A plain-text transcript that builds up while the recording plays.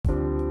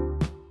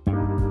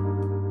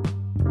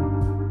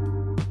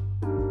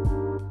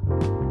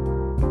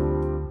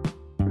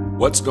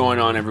What's going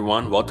on,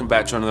 everyone? Welcome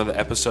back to another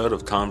episode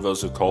of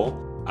Convos with Cole.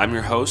 I'm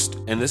your host,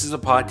 and this is a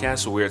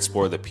podcast where we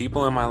explore the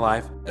people in my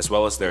life as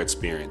well as their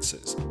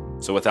experiences.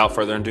 So without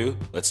further ado,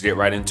 let's get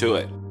right into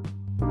it.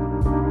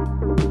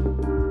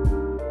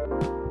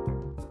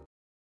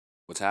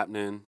 What's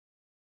happening?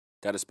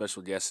 Got a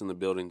special guest in the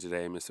building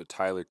today, Mr.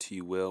 Tyler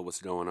T. Will.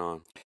 What's going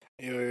on?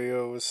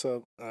 Yo, what's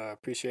up?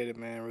 Appreciate it,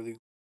 man.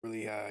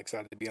 Really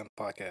excited to be on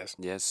the podcast.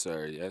 Yes,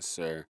 sir. Yes,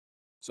 sir.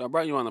 So I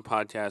brought you on the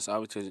podcast.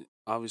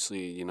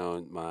 Obviously,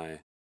 my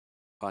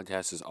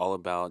podcast is all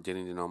about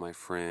getting to know my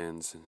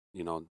friends and,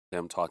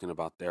 them talking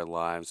about their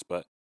lives.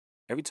 But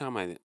every time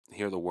I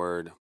hear the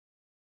word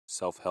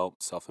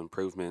self-help,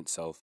 self-improvement,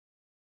 health,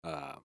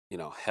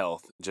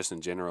 just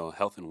in general,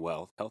 health and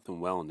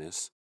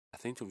wellness, I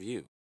think of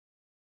you.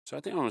 So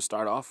I think I'm going to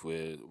start off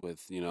with,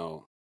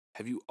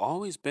 have you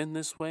always been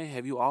this way?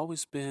 Have you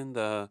always been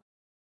the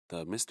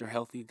Mr.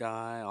 Healthy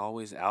guy,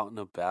 always out and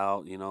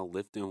about,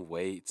 lifting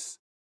weights?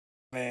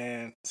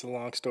 Man, it's a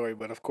long story,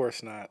 but of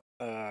course not.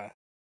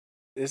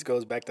 This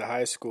goes back to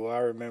high school. I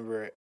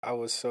remember I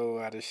was so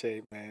out of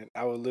shape, man.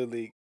 I would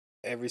literally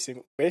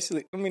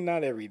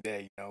not every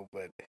day,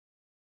 but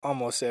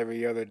almost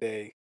every other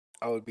day,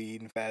 I would be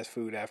eating fast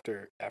food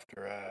after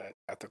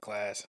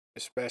class.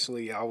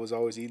 Especially, I was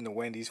always eating the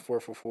Wendy's 4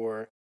 for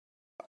 $4.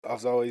 I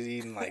was always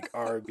eating like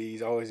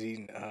Arby's, always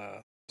eating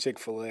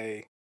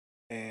Chick-fil-A,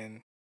 and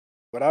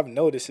what I've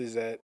noticed is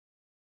that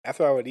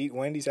after I would eat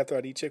Wendy's, after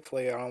I'd eat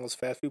Chick-fil-A, and all those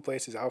fast food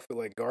places, I would feel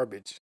like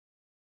garbage.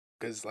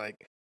 Because,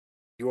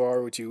 you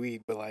are what you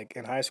eat. But,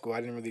 in high school, I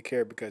didn't really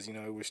care because,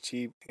 it was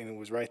cheap and it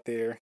was right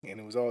there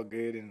and it was all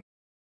good. And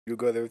you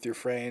go there with your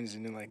friends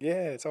and you're like,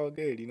 yeah, it's all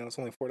good. It's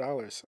only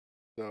 $4.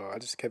 So I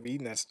just kept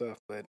eating that stuff.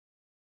 But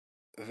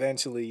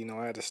eventually,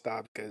 I had to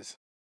stop because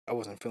I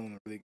wasn't feeling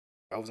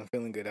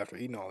good after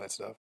eating all that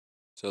stuff.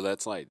 So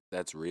that's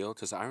real?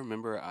 Because I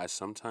remember I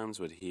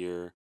sometimes would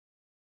hear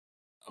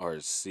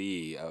or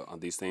see on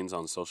these things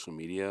on social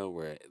media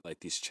where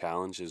these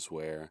challenges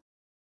where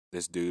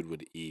this dude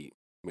would eat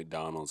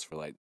McDonald's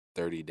for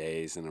 30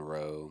 days in a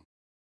row,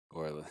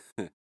 or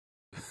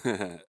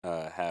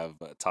have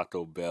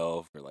Taco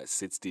Bell for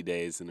 60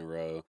 days in a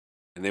row,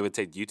 and they would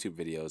take YouTube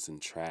videos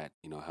and track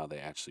how they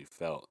actually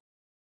felt.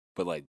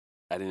 But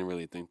I didn't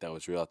really think that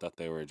was real. I thought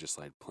they were just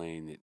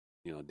playing it,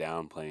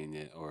 downplaying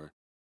it, or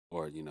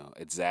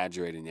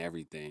exaggerating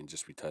everything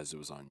just because it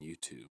was on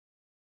YouTube.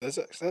 That's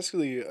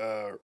actually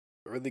a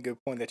really good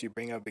point that you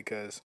bring up,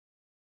 because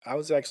I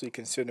was actually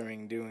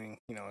considering doing,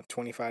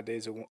 25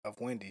 days of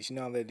Wendy's. You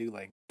know how they do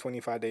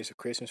 25 days of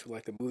Christmas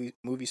with the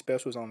movie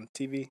specials on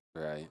TV?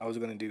 Right. I was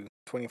going to do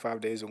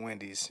 25 days of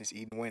Wendy's, just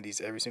eating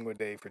Wendy's every single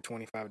day for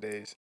 25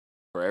 days.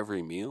 For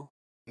every meal?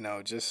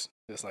 No, just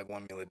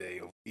one meal a day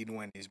of eating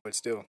Wendy's, but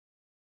still.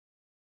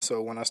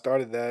 So when I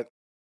started that,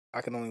 I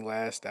could only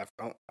last I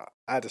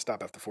had to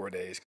stop after 4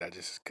 days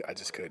because I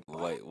just couldn't.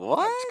 Wait,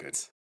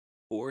 what?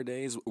 4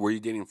 days? Were you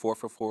getting 4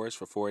 for 4s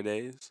for 4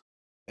 days?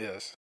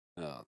 Yes.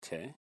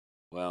 Okay.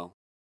 Well,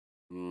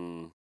 I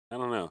don't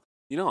know.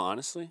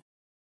 Honestly,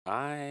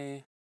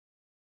 I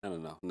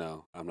don't know.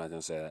 No, I'm not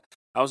gonna say that.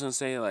 I was gonna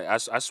say I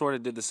sort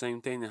of did the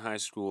same thing in high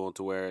school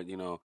to where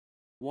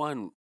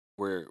one,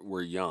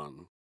 we're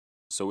young,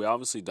 so we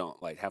obviously don't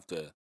have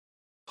to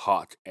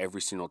hawk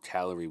every single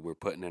calorie we're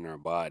putting in our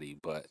body,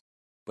 but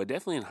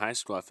definitely in high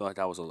school I feel like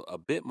I was a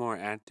bit more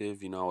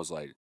active. I was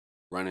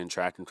running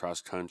track and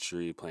cross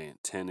country, playing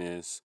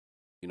tennis,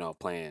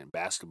 playing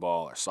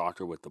basketball or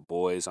soccer with the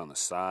boys on the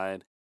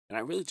side. And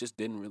I really just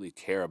didn't really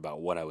care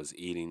about what I was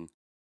eating.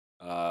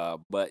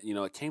 But,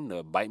 it came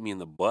to bite me in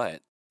the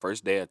butt.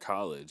 First day of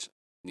college,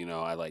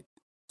 I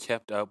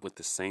kept up with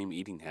the same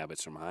eating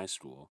habits from high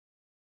school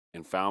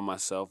and found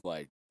myself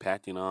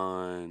packing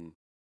on.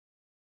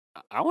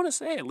 I want to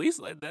say at least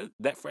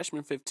that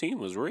freshman 15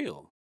 was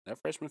real. That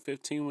freshman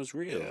 15 was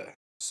real. Yeah.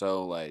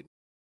 So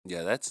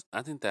yeah,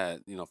 I think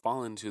that,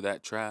 falling into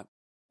that trap,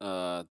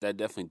 that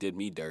definitely did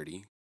me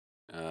dirty.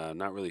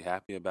 Not really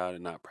happy about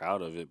it, not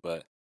proud of it,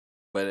 but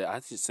I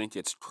just think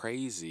it's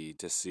crazy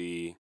to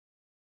see,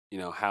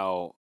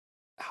 how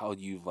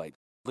you've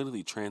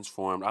literally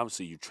transformed.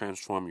 Obviously, you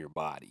transformed your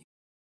body,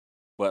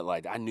 but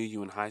I knew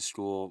you in high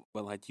school,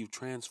 but you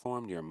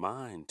transformed your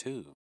mind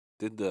too.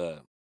 Did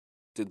the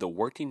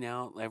working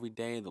out every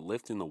day, the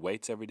lifting the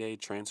weights every day,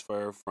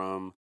 transfer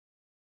from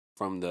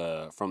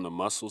the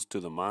muscles to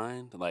the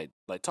mind?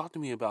 Talk to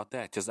me about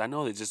that, because I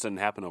know it just doesn't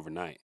happen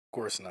overnight. Of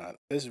course not.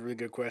 This is a really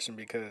good question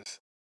because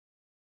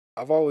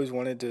I've always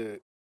wanted to,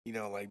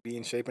 be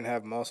in shape and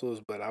have muscles,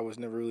 but I was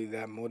never really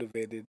that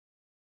motivated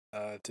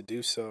to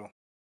do so.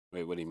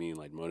 Wait, what do you mean?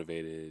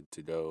 Motivated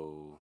to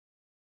go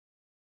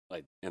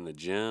in the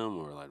gym,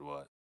 or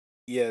what?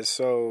 Yeah,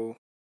 so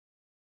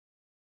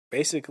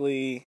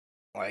basically,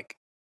 I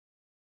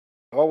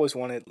always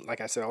wanted,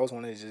 like I said, I always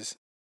wanted to just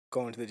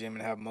go into the gym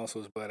and have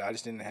muscles, but I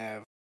just didn't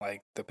have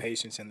the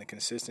patience and the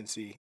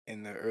consistency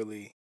in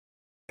early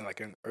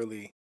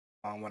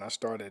when I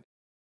started,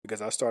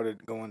 because I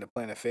started going to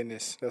Planet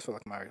Fitness. That's where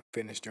my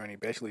fitness journey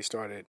basically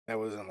started. That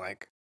wasn't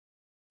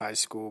high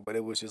school, but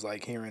it was just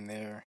here and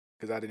there.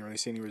 because I didn't really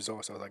see any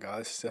results. I was like, oh,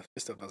 this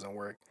stuff doesn't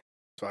work.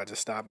 So I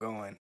just stopped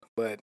going.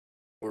 But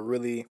what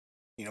really,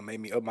 made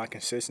me up my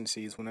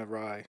consistencies whenever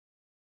I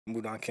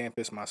moved on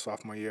campus my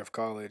sophomore year of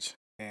college.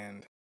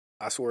 And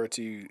I swear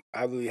to you,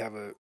 I really have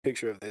a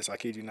picture of this. I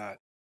kid you not.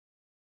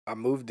 I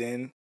moved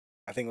in,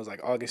 I think it was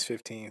like August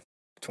 15th,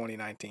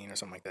 2019 or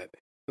something like that. It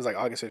was like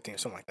August 15th,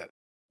 something like that.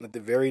 Like the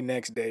very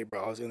next day,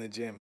 bro, I was in the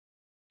gym.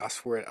 I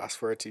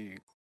swear to you,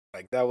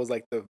 like that was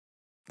like the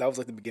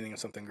beginning of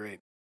something great.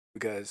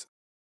 Because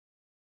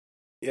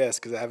yes,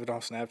 because I have it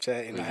on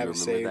Snapchat and Do I you have it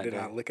remember saved that and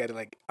I day? look at it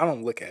like I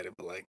don't look at it,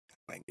 but like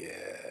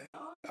yeah,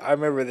 I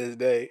remember this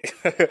day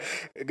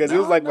because it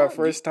was No, like my no,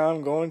 first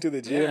time going to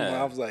the gym. When I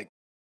yeah. was like,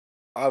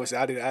 obviously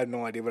I had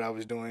no idea what I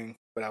was doing,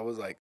 but I was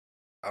like,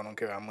 I don't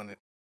care. I'm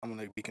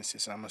gonna be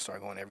consistent. I'm gonna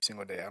start going every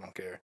single day. I don't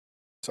care.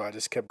 So I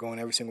just kept going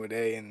every single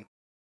day. And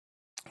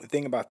the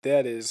thing about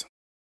that is,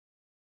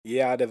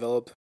 yeah, I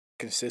developed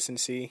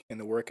consistency and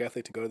the work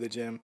ethic to go to the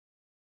gym.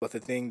 But the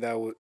thing that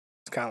was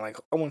kind of like,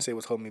 I wouldn't say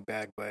was holding me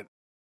back, but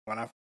when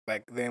I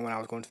back then when I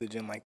was going to the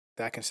gym, like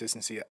that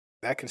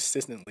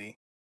consistently,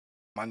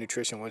 my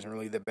nutrition wasn't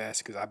really the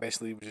best because I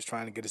basically was just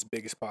trying to get as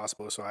big as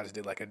possible. So I just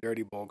did like a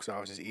dirty bulk. So I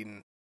was just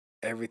eating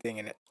everything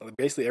and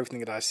basically everything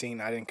that I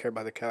seen. I didn't care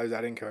about the calories.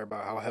 I didn't care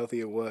about how healthy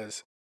it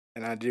was,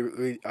 and I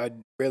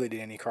barely did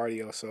any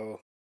cardio. So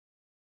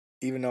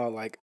even though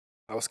like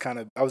I was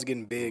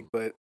getting big, Mm.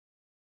 but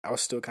I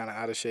was still kind of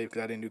out of shape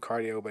because I didn't do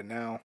cardio. But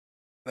now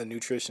the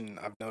nutrition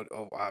I've known.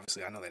 Oh,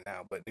 obviously I know that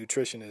now, but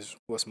nutrition is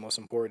what's most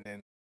important,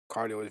 and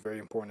cardio is very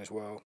important as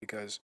well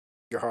because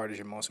your heart is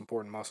your most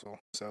important muscle.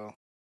 So,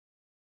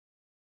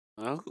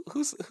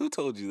 Who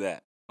told you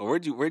that? Or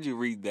where'd you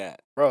read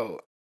that? bro,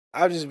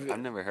 I just I've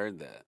never heard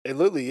that. it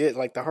literally is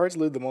like the heart's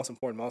literally the most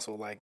important muscle.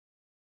 Like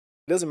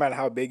it doesn't matter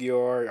how big you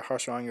are, or how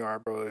strong you are,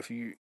 bro. If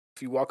you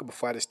walk up a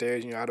flight of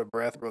stairs and you're out of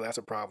breath, bro, that's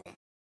a problem.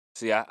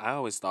 See, I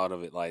always thought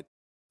of it like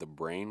the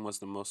brain was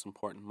the most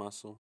important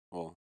muscle.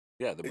 Well,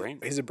 yeah, the brain.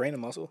 Is the brain a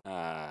muscle?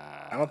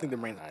 I don't think the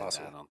brain's a I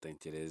muscle. don't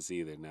think it is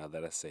either. Now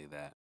that I say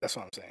that, That's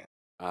what I'm saying,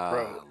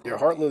 bro. ah, Your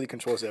heart lordy, literally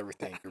controls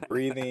everything. Your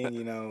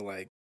breathing,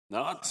 like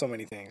no, so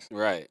many things.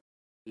 right,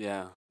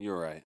 yeah, you're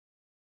right.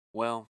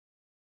 Well,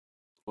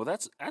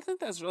 that's. I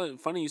think that's really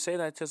funny you say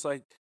that. Just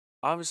like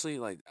obviously,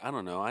 like I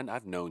don't know.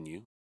 I've known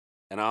you,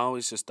 and I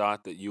always just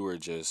thought that you were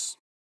just.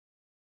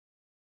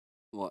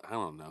 Well, I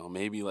don't know.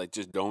 Maybe like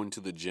just going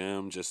to the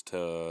gym just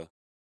to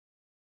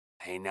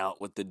hang out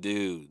with the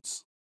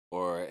dudes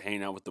or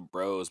hang out with the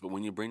bros. But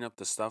when you bring up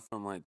the stuff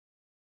from like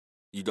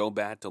you go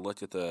back to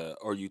look at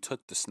or you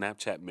took the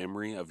Snapchat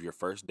memory of your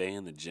first day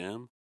in the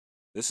gym,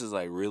 this is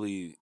like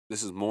really,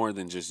 this is more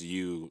than just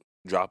you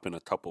dropping a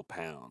couple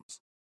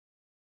pounds,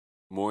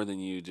 more than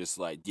you just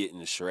like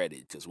getting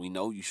shredded because we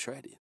know you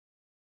shredded.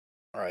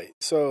 All right.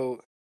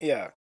 So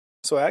yeah.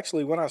 So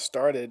actually, when I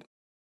started,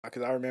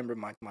 because I remember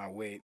my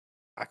weight,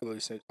 I could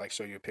literally like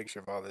show you a picture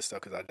of all this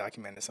stuff because I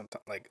documented some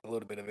like a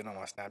little bit of it on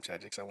my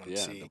Snapchat just 'cause I want to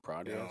Yeah, the see,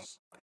 progress.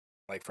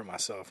 like for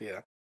myself.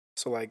 Yeah.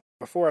 So like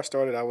before I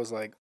started, I was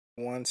like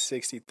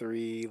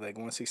 163, like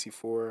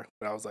 164,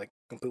 but I was like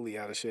completely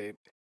out of shape.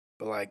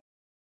 But like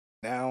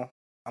now,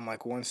 I'm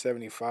like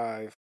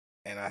 175,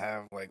 and I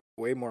have like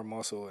way more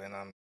muscle, and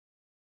I'm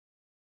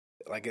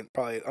like in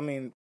probably, I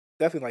mean,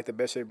 definitely like the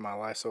best shape of my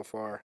life so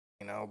far.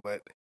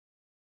 But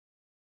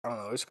I don't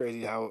know. It's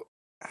crazy how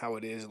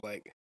it is.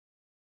 Like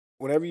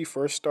whenever you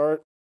first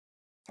start,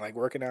 like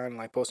working out and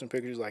like posting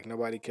pictures, like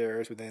nobody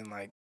cares. But then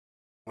like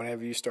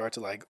whenever you start to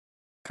like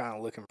kind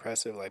of look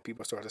impressive, like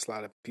people start to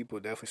slide up. People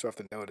definitely start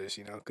to notice,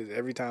 because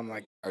every time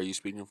like Are you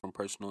speaking from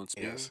personal yes,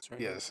 experience right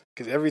now? yes,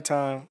 because every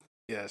time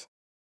yes,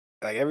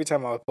 like every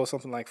time I would post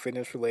something like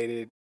fitness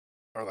related.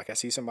 Or like I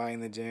see somebody in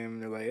the gym,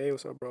 they're like, "Hey,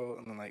 what's up, bro?"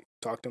 And then like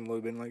talk to them a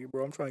little bit, and like,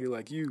 "Bro, I'm trying to get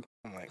like you."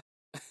 I'm like,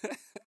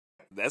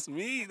 That's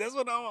me. That's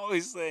what I'm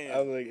always I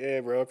saying. was like,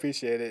 "Yeah, bro, I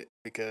appreciate it,"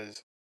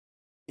 because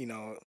you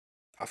know,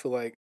 I feel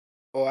like,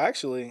 well,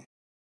 actually,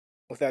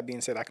 with that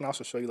being said, I can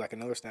also show you like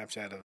another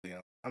Snapchat of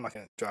I'm not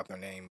gonna drop their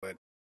name, but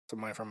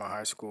somebody from my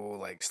high school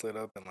like slid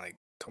up and like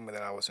told me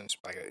that I was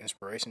like an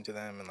inspiration to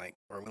them and like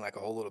wrote me like a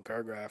whole little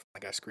paragraph.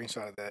 Like I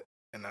screenshotted that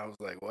and I was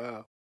like,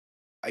 wow,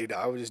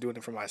 I was just doing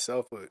it for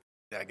myself, but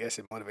I guess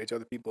it motivates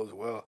other people as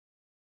well.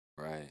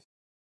 Right.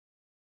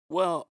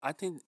 Well, I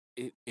think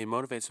it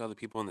motivates other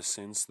people in the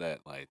sense that,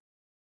 like,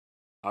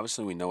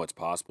 obviously we know it's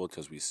possible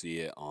because we see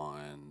it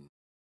on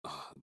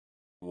uh,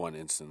 one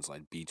instance,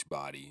 like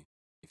Beachbody.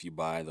 If you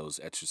buy those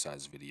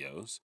exercise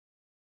videos,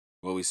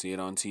 well, we see it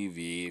on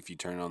TV. If you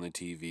turn on the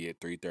TV at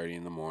 3:30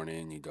 in the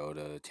morning, you go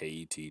to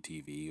KET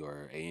TV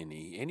or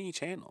A&E, any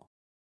channel,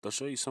 they'll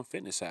show you some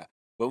fitness app.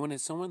 But when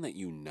it's someone that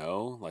you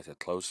know, like a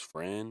close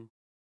friend,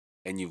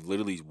 and you've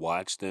literally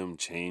watched them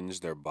change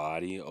their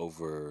body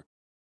over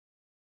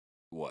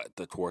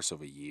the course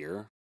of a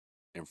year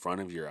in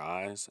front of your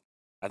eyes,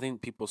 I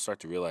think people start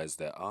to realize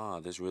that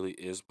this really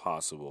is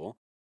possible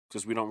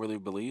because we don't really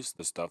believe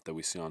the stuff that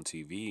we see on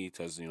TV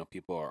because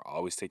people are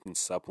always taking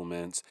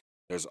supplements.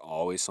 There's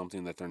always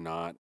something that they're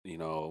not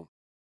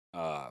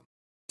uh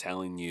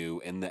telling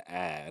you in the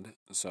ad.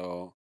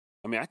 So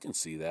I mean, I can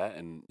see that,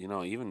 and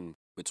even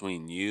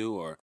between you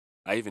or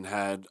I even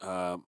had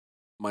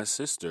my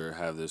sister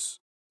have this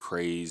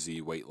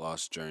crazy weight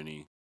loss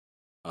journey.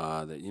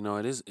 That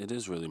it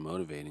is really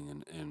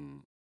motivating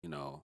and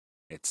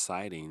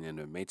exciting, and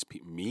it makes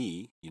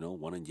me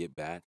want to get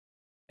back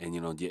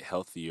and get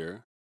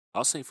healthier.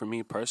 I'll say for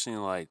me personally,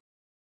 like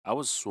I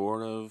was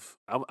sort of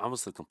I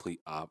was the complete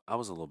I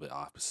was a little bit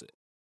opposite.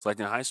 It's like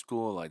in high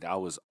school, like I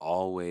was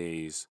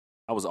always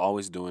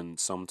doing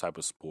some type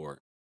of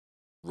sport.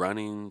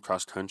 Running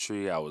cross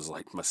country, I was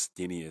like my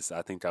skinniest.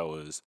 I think I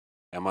was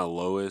at my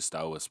lowest.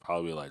 I was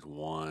probably like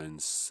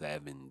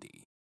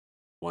 170,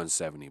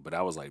 but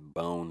I was like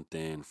bone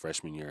thin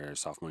freshman year,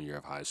 sophomore year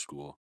of high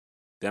school.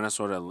 Then I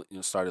sort of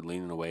started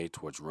leaning away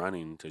towards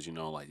running because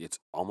like it's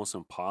almost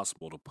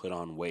impossible to put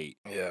on weight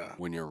Yeah,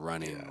 when you're yeah,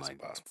 running it's like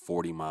possible.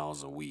 40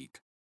 miles a week.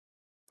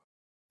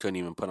 Couldn't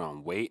even put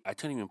on weight. I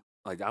couldn't even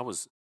like I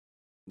was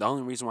the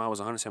only reason why I was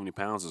 170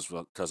 pounds is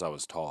because I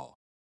was tall.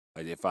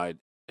 Like if I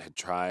had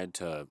tried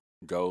to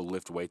go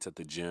lift weights at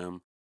the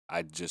gym,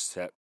 I just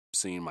kept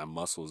seeing my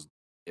muscles,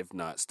 if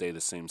not stay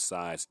the same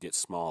size, get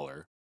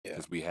smaller Yeah,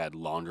 because we had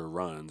longer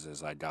runs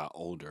as I got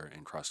older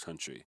in cross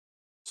country.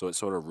 So it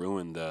sort of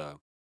ruined the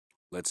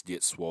let's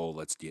get swole,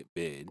 let's get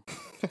big.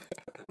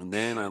 And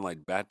then I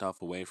like backed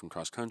off away from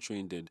cross country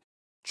and did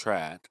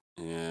track,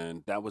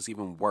 and that was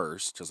even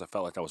worse because I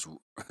felt like I was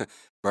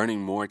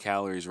burning more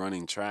calories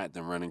running track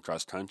than running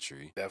cross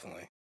country.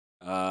 definitely.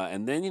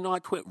 And then I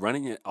quit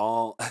running it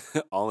all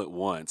all at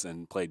once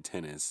and played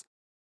tennis,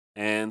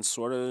 and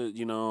sort of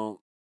you're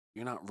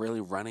not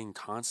really running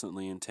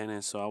constantly in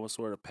tennis, so I was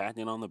sort of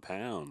packing on the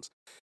pounds,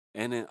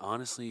 and it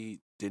honestly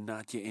did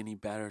not get any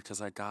better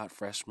because I got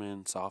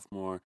freshman,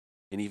 sophomore,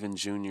 and even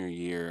junior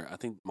year. I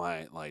think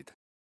my like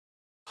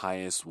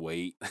highest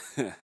weight.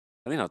 I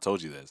think I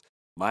told you this.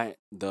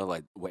 The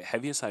like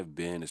heaviest I've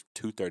been is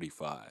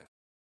 235.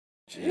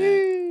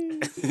 And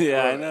Jeez.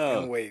 yeah, I And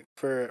know. wait,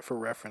 for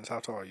reference, how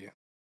tall are you?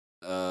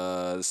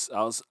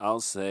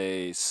 I'll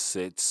say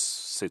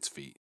 6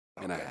 feet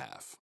and a Okay.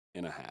 half.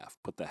 And a half.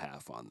 Put the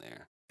half on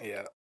there.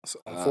 Yeah. So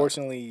Uh,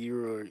 unfortunately,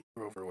 you're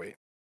overweight.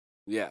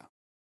 yeah.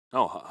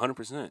 Oh,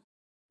 100%.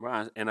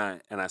 Right. And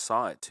I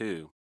saw it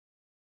too.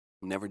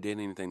 Never did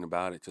anything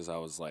about it because I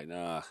was like,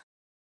 nah.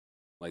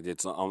 Like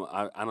it's I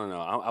don't know.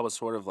 I was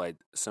sort of like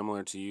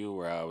similar to you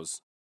where I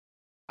was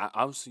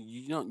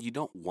you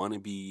don't want to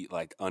be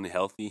like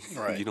unhealthy.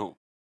 You Right. don't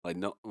like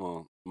no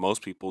well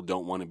most people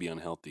don't want to be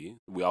unhealthy.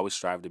 We always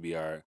strive to be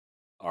our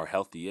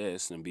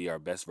healthiest and be our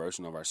best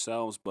version of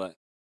ourselves, but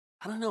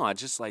I don't know, I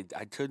just like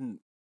I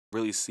couldn't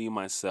really see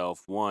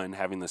myself one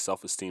having the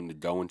self-esteem to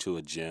go into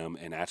a gym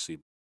and actually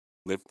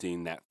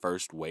lifting that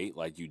first weight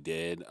like you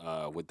did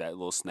with that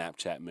little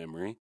Snapchat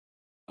memory.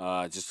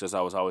 Just because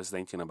I was always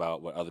thinking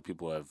about what other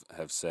people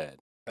have said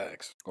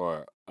Facts.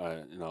 or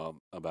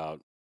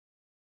about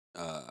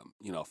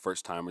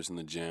first timers in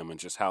the gym and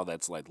just how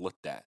that's like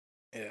looked at.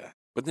 Yeah.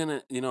 But then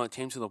it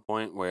came to the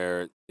point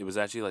where it was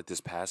actually like this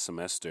past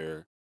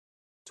semester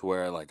to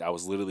where like I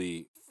was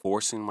literally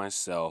forcing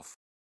myself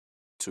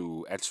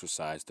to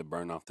exercise to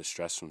burn off the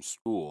stress from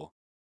school,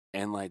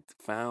 and like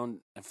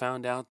found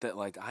out that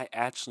like I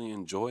actually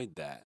enjoyed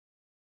that,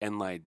 and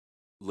like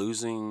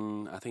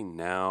losing. I think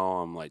now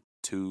I'm like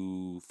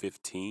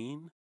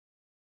 215.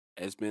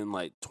 It's been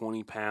like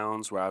 20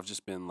 pounds where I've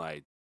just been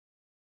like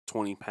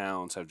 20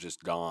 pounds have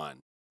just gone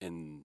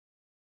in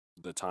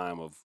the time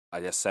of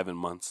I guess 7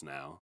 months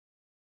now.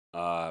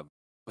 Uh,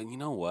 but you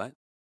know what?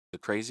 The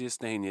craziest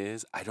thing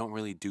is I don't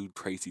really do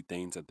crazy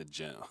things at the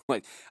gym.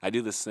 Like I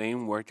do the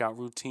same workout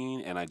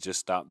routine, and I just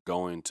stopped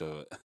going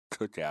to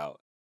cookout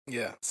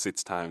Yeah.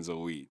 6 times a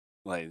week.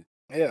 Like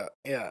Yeah.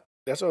 Yeah.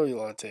 That's all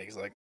it takes.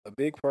 Like a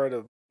big part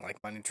of like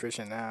my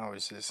nutrition now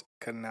is just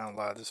cutting out a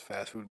lot of this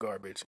fast food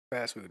garbage.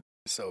 Fast food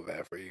is so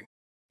bad for you.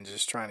 And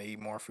just trying to eat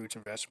more fruits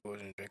and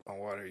vegetables and drink my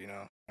water.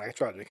 Like I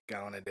try to drink a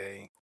gallon a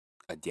day.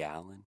 a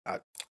gallon. I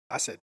I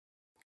said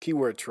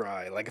keyword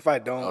try. Like if I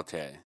don't,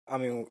 Okay. I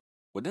mean,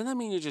 Well, doesn't that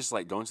mean you're just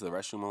like going to the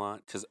restroom a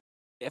lot? Because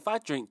if I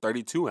drink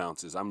 32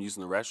 ounces, I'm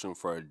using the restroom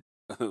for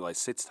like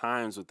 6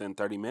 times within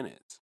 30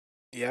 minutes.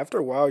 yeah, after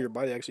a while, your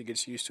body actually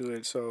gets used to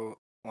it. So,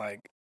 like,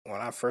 when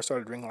I first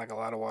started drinking like a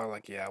lot of water,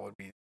 like, yeah, I would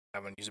be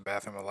having to use the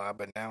bathroom a lot.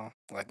 But now,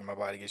 like, my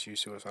body gets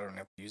used to it, so I don't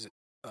have to use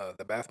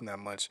the bathroom that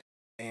much.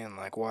 And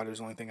like, water is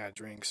the only thing I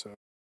drink, so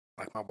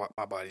like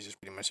my body's just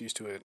pretty much used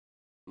to it.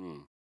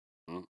 Mm.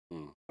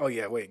 Mm-mm. Oh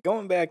yeah, wait,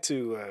 going back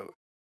to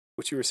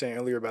what you were saying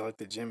earlier about like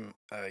the gym,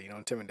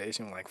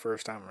 intimidation, like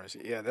first timers.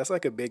 Yeah, that's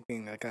like a big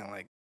thing that kind of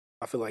like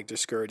I feel like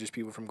discourages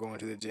people from going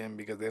to the gym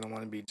because they don't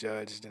want to be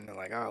judged, and they're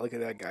like, oh, look at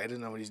that guy, he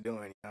doesn't know what he's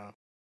doing.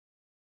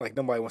 Like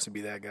nobody wants to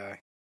be that guy.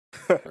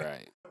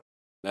 Right.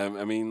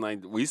 I mean,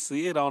 like we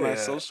see it on our Yeah.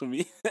 social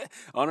media,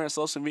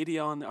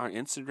 on our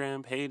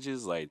Instagram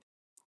pages. Like,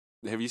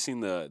 have you seen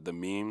the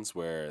memes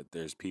where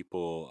there's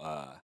people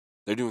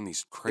they're doing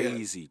these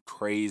Yeah.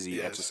 crazy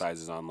Yes.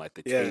 exercises on like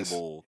the Yes.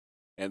 cable,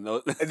 and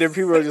those, And then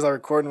people are just like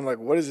recording them like,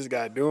 what is this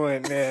guy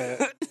doing, man?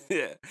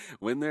 yeah,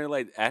 when they're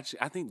like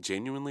actually, I think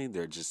genuinely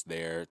they're just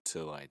there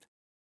to like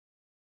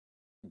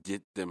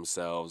get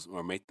themselves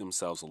or make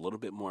themselves a little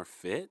bit more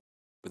fit,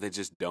 but they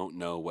just don't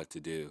know what to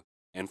do.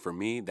 And for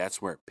me,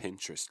 that's where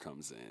Pinterest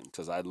comes in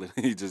because I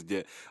literally just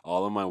get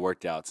all of my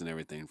workouts and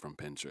everything from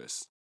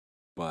Pinterest.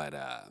 But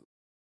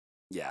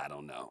yeah, I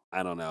don't know.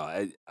 I don't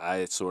know.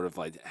 I sort of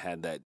like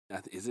had that.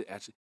 Is it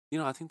actually?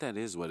 I think that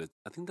is what it.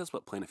 I think that's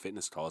what Planet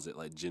Fitness calls it,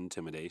 like gym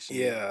intimidation.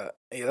 Yeah,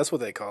 that's what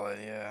they call it.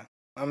 Yeah,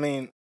 I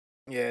mean,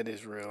 yeah, it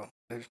is real.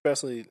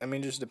 Especially, I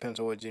mean, it just depends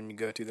on what gym you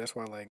go to. That's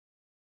why like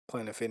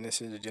Planet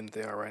Fitness is the gym that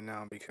they are right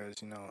now because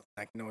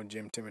like no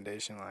gym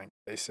intimidation. Like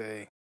they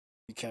say,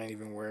 you can't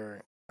even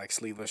wear like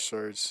sleeveless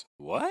shirts.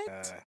 What?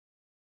 Uh,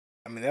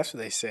 I mean, that's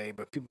what they say,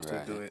 but people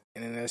still do Right. it.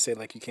 And then they say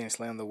like you can't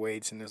slam the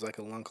weights, and there's like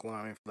a lunk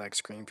alarm if you like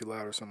scream too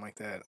loud or something like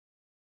that.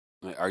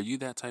 Like, are you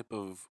that type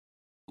of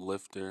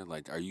lifter?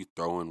 Like, are you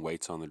throwing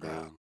weights on the No,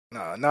 ground?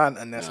 no, not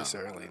No.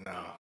 unnecessarily.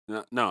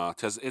 No. No,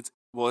 because it's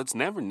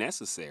never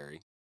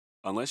necessary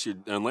unless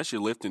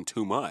you're lifting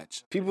too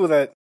much. People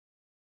that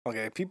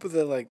people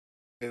that like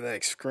they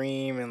like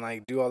scream and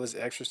like do all this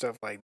extra stuff,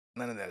 like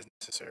none of that is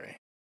necessary.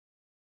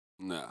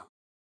 No.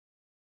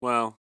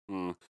 Well,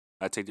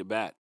 I take it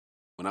back.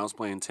 When I was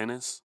playing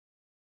tennis,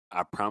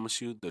 I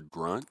promise you, the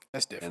grunt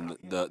That's and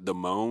different. the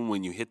moan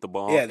when you hit the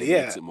ball, Yeah, it makes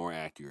yeah, it more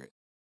accurate.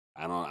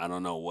 I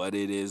don't know what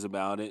it is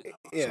about it. So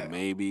yeah.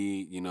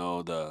 maybe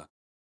the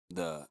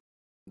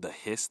the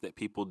hiss that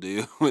people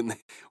do when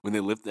they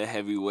lift a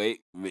heavy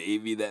weight,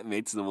 maybe that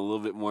makes them a little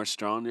bit more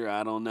stronger.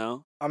 I don't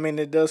know. I mean,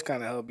 it does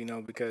kind of help,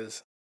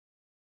 because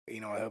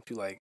it helps you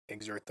like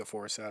exert the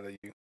force out of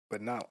you.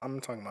 But not, I'm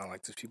talking about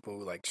like those people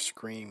who like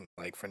scream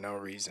like for no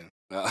reason,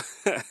 Uh,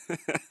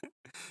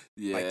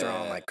 like they're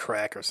on yeah, like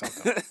crack or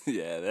something.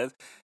 yeah.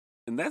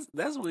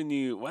 That's when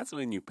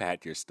you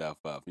pack your stuff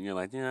up and you're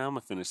like, yeah, I'm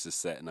gonna finish this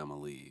set and I'm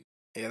gonna leave.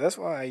 Yeah, that's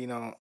why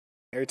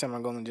every time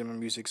I go in the gym, my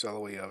music's all the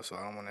way up, so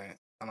I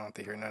don't have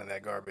to hear none of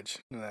that garbage,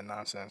 none of that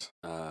nonsense.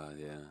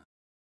 Yeah,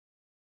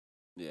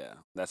 yeah.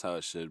 That's how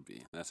it should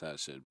be. That's how it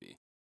should be.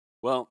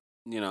 Well,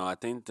 I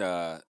think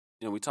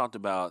we talked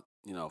about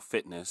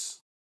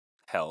fitness,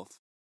 health.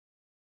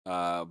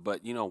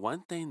 But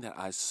one thing that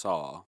I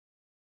saw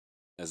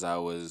as I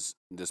was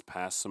this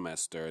past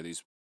semester,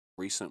 these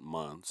recent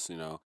months,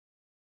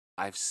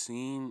 I've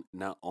seen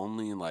not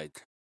only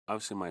like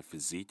obviously my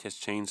physique has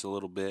changed a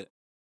little bit,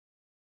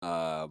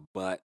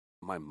 but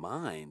my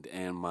mind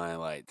and my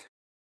like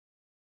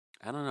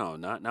I don't know,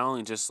 not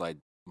only just like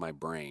my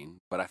brain,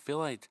 but I feel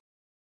like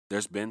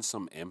there's been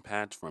some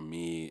impact from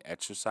me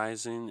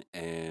exercising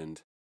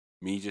and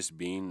me just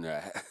being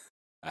a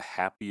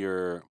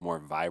happier, more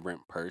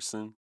vibrant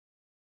person.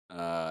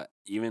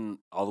 Even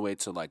all the way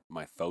to like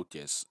my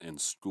focus in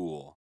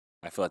school.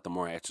 I feel like the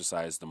more I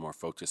exercise, the more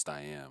focused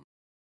I am.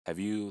 Have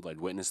you like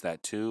witnessed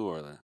that too,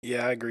 or?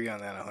 Yeah, I agree on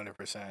that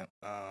 100%.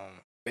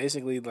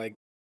 Basically, like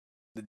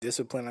the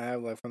discipline I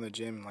have like from the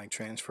gym like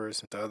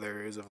transfers into other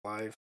areas of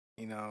life.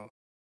 You know,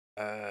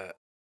 uh,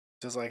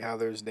 just like how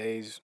there's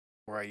days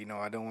where I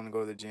don't want to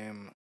go to the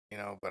gym,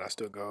 but I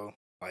still go.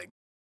 Like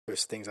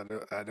there's things I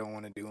don't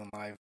want to do in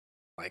life,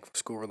 like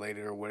school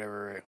related or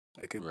whatever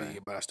it could be, Right.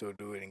 but I still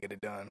do it and get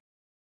it done.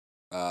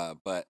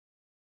 But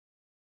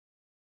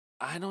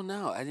I don't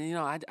know.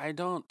 I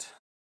don't.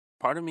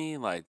 Part of me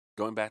like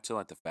going back to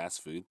like the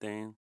fast food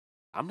thing.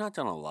 I'm not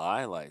gonna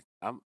lie. Like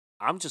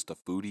I'm just a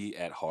foodie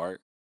at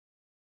heart.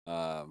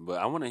 But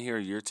I want to hear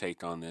your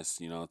take on this.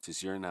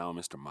 Because you're now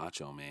Mr.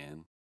 Macho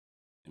Man,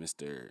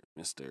 Mister.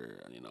 I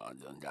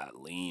done got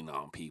lean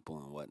on people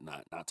and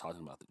whatnot. Not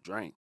talking about the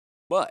drink,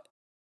 but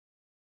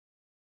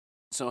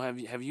so have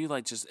you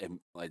like just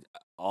like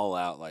all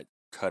out like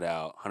cut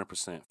out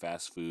 100%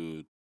 fast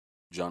food,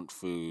 junk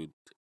food?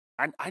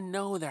 I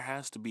know there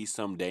has to be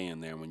some day in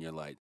there when you're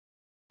like,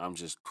 I'm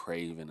just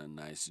craving a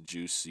nice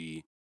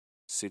juicy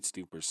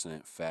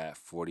 60% fat,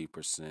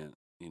 40%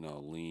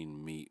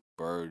 lean meat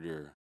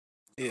burger.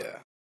 Yeah,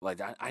 Like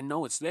I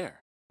know it's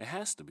there. It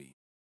has to be.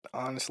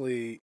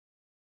 honestly,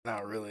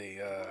 not really.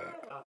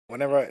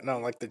 Whenever I no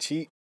like the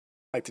cheat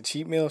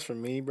meals for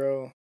me,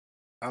 bro.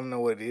 I don't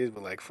know what it is,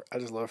 but like I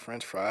just love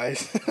French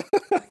fries.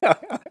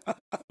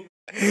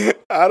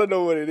 I don't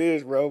know what it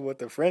is, bro, but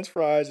the French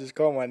fries just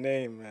call my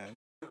name, man.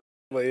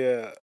 But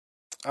yeah,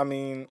 I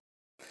mean,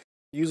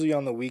 usually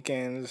on the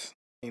weekends,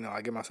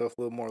 I give myself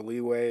a little more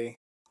leeway.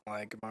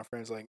 Like if my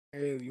friends like,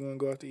 hey, you want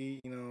to go out to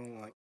eat? I'm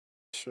like,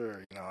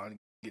 sure, I'll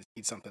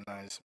eat something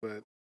nice.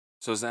 But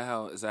So is that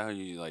how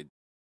you like?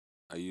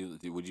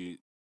 Would you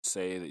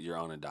say that you're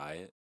on a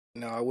diet?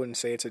 no, I wouldn't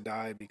say it's a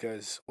diet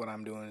because what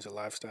I'm doing is a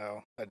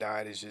lifestyle. A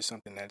diet is just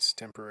something that's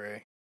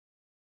temporary.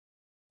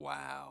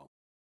 Wow.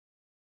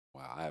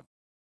 Wow.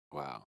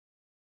 Wow.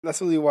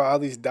 That's really why all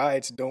these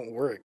diets don't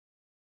work.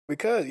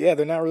 Because yeah,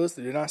 they're not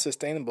realistic. They're not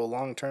sustainable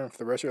long term for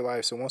the rest of your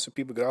life. So once the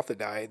people get off the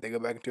diet, they go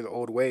back into the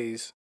old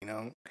ways,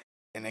 and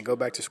they go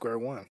back to square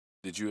one.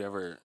 Did you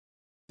ever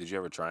did you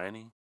ever try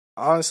any?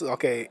 Honestly,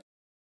 okay,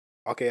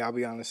 I'll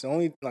be honest. The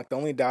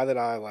only diet that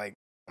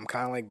I'm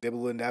kind of like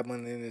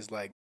dabbling in is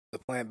like the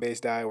plant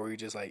based diet where you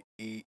just like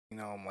eat,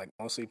 like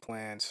mostly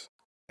plants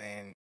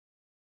and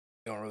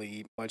you don't really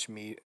eat much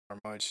meat or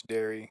much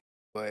dairy.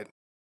 but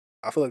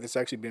I feel like it's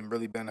actually been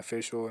really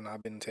beneficial, and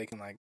I've been taking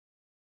like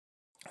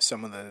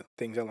some of the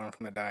things I learned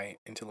from the diet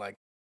into like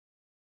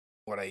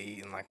what I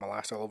eat and like my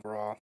lifestyle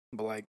overall.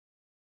 But like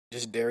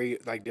just dairy,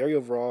 like dairy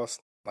overall,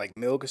 like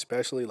milk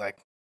especially, like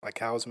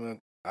cow's milk,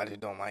 I just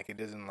don't like it.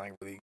 It doesn't like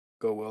really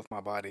go well with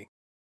my body.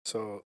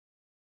 So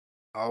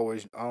I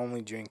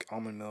only drink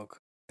almond milk.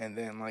 And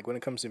then like when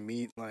it comes to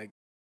meat, like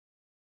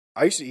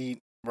I used to eat,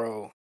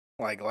 bro,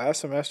 like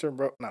last semester,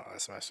 bro, not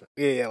last semester.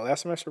 Yeah,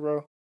 last semester,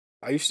 bro.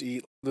 I used to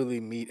eat literally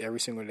meat every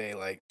single day,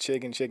 like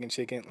chicken,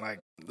 like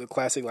the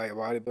classic like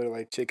bodybuilder,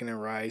 like chicken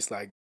and rice,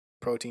 like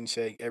protein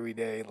shake every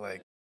day.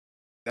 Like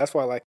that's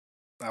why like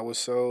I was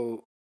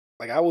so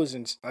like I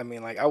wasn't. I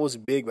mean, like I was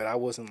big, but I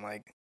wasn't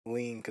like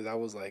lean because I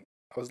was like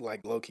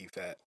low key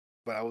fat,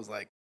 but I was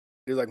like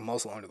there's like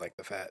muscle under like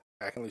the fat.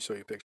 I can really show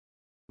you a picture,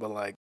 but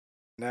like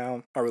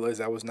now I realize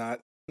that was not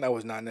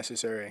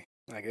necessary.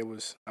 Like it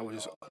was, I was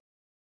just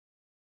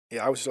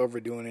yeah, I was just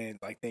overdoing it,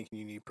 like thinking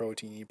you need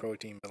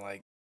protein, but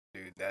like,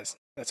 dude, that's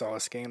all a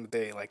scam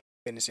today. Like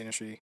fitness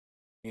industry,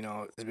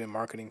 has been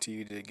marketing to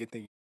you to get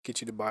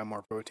you to buy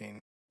more protein,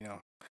 you know.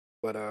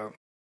 But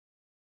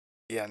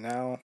yeah,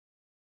 now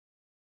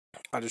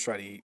I just try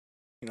to eat,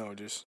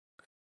 just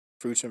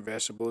fruits and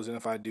vegetables, and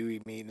if I do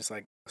eat meat, it's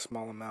like a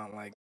small amount.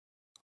 Like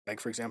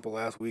for example,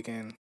 last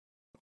weekend,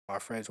 my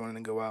friends wanted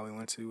to go out. We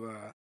went to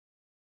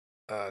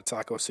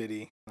Taco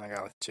City, and I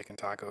got like chicken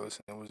tacos,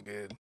 and it was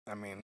good. I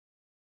mean,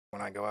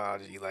 when I go out, I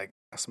just eat like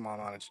a small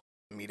amount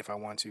of meat if I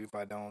want to. If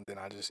I don't, then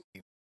I just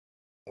eat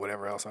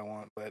whatever else I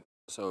want. But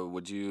So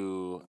would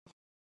you?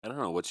 I don't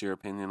know. What's your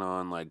opinion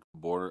on like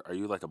border? Are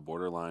you like a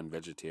borderline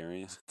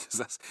vegetarian?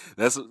 Because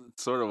that's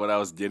sort of what I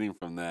was getting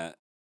from that.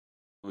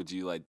 Would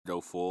you like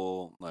go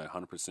full like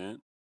 100%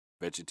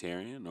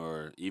 vegetarian,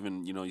 or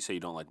even you say you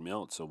don't like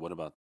milk? So what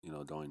about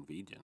going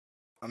vegan?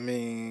 I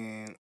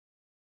mean,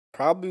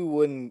 probably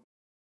wouldn't.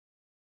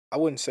 I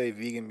wouldn't say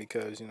vegan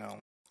because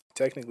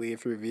technically,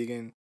 if you're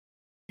vegan,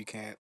 you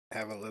can't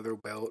have a leather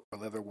belt or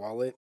leather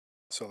wallet.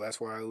 So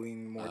that's why I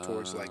lean more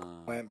towards like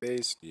Uh, plant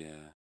based.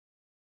 yeah.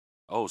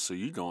 Oh, so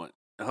you going?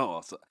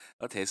 Oh, so,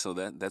 okay. So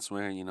that's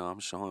where I'm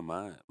showing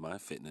my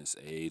fitness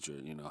age, or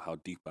how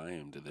deep I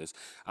am to this.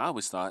 I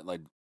always thought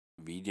like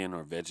vegan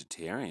or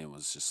vegetarian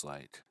was just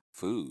like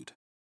food,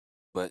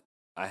 but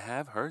I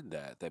have heard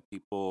that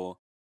people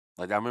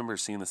like I remember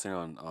seeing this thing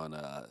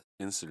on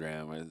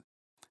Instagram where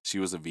she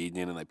was a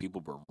vegan and like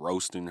people were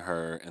roasting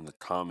her in the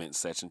comment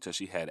section because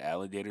she had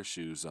alligator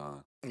shoes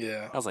on.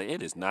 Yeah, I was like,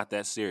 it is not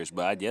that serious,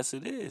 but I guess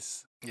it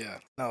is. yeah.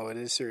 No, it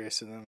is serious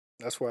to them.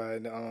 That's why I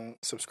don't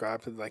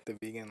subscribe to like the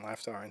vegan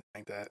lifestyle or anything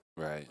like that.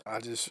 Right. I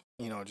just,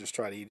 just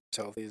try to eat as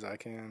healthy as I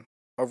can.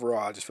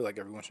 Overall, I just feel like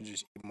everyone should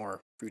just eat more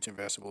fruits and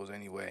vegetables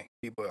anyway.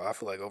 I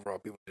feel like overall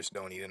people just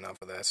don't eat enough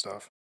of that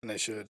stuff, and they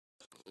should.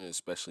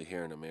 Especially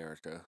here in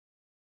America.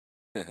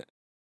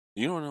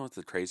 You don't know what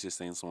the craziest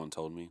thing someone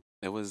told me?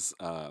 It was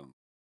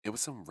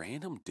some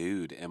random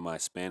dude in my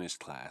Spanish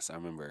class. I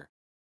remember,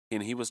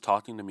 and he was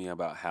talking to me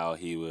about how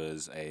he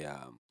was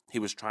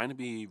trying to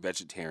be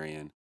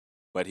vegetarian,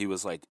 but he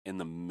was like in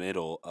the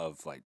middle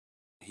of like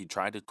he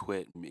tried to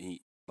quit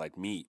meat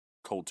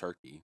cold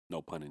turkey,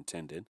 no pun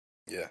intended.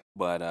 Yeah,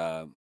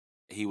 But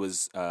he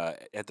was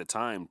at the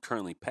time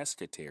currently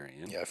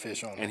pescatarian, yeah,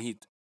 fish and only.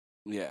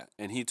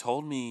 he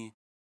told me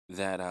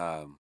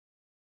that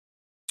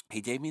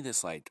he gave me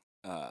this like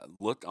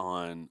look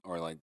on, or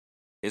like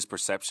his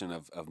perception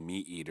of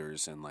meat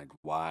eaters, and like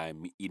why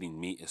eating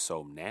meat is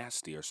so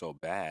nasty or so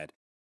bad.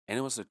 And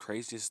it was the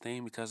craziest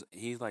thing because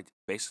he like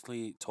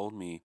basically told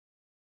me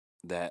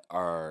that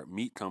our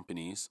meat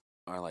companies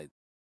are like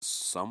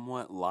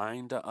somewhat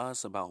lying to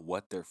us about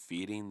what they're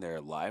feeding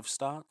their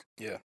livestock.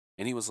 Yeah,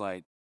 And he was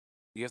like,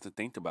 you have to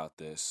think about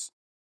this.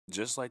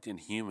 Just like in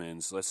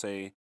humans, let's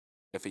say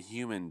if a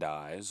human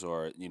dies,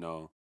 or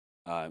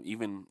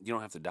even you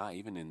don't have to die.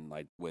 Even in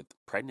like with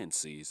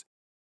pregnancies,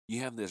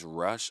 you have this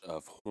rush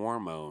of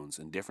hormones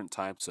and different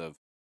types of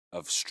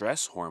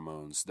stress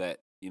hormones that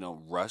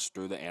rush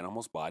through the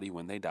animal's body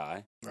when they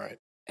die, right.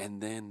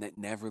 and then that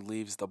never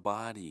leaves the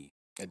body.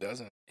 It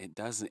doesn't. It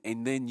doesn't,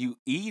 and then you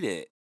eat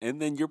it,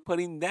 and then you're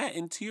putting that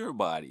into your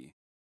body.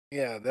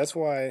 Yeah, that's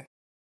why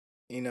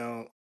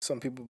some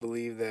people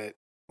believe that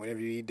whenever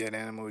you eat dead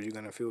animals, you're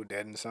gonna feel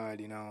dead inside.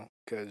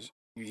 Because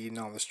you're eating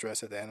all the stress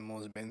that the animal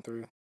has been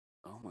through.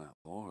 Oh my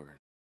lord.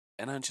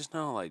 And I just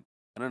know, like,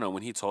 I don't know,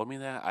 when he told me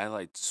that, I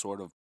like sort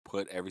of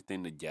put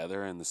everything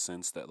together in the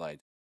sense that like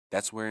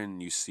that's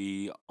when you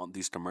see on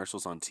these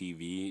commercials on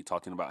TV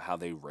talking about how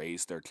they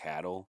raise their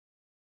cattle,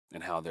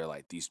 and how they're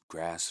like these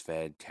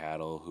grass-fed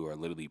cattle who are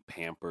literally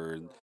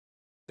pampered.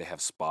 They have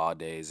spa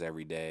days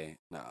every day.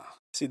 Nah.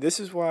 See, this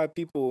is why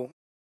people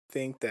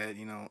think that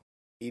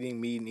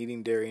eating meat and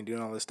eating dairy and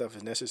doing all this stuff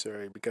is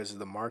necessary because of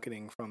the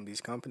marketing from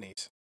these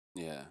companies.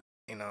 Yeah.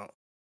 You know,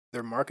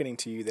 they're marketing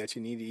to you that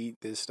you need to eat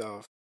this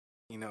stuff.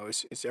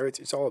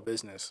 It's all a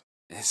business.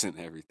 Isn't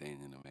everything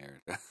in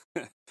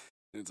America?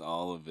 It's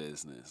all a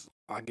business.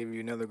 I'll give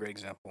you another great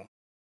example.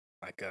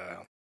 Like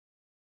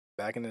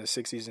back in the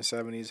 60s and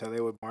 70s, how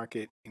they would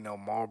market,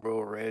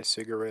 Marlboro Red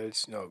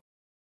cigarettes.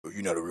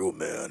 You're not a real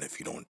man if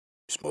you don't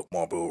smoke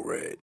Marlboro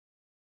Red.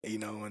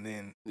 And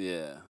then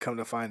Yeah. come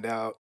to find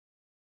out,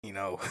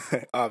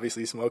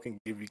 obviously smoking can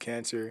give you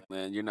cancer.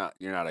 Man, you're not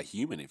a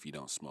human if you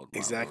don't smoke Marlboro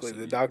Exactly. The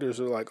cigarettes. doctors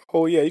are like,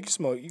 "Oh yeah, you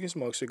can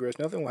smoke cigarettes.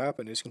 Nothing will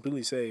happen. It's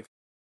completely safe."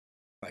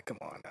 Like, come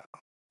on now.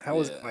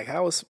 Yeah.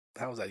 How was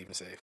that even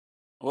safe?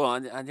 Well,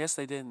 I guess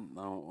they didn't.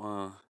 I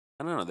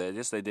don't know. I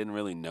guess they didn't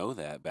really know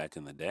that back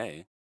in the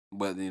day.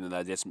 But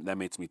that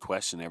makes me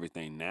question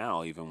everything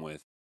now, even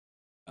with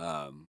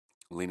um,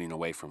 leaning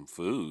away from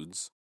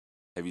foods.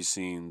 Have you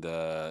seen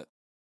the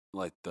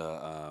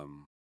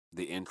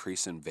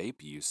increase in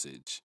vape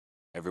usage?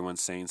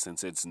 Everyone's saying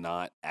since it's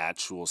not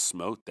actual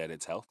smoke that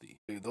it's healthy.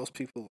 Dude, those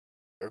people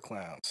are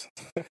clowns.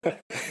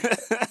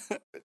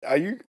 Are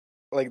you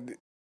like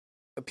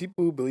the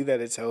people who believe that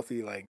it's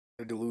healthy? Like,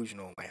 they're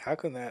delusional. Like, how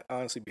can that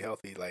honestly be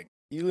healthy? Like,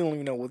 you don't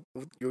even know what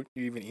you're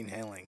even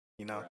inhaling.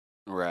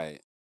 Right.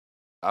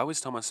 I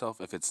always tell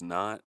myself if it's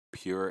not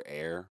pure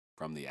air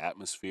from the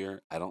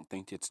atmosphere, I don't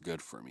think it's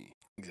good for me.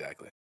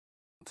 Exactly.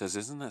 Because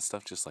isn't that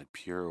stuff just like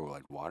pure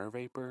like water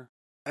vapor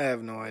I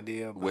have no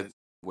idea, but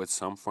with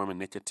some form of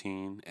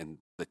nicotine and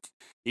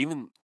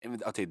even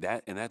okay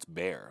that's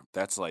bare.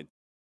 That's like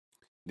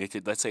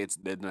nicotine. Let's say it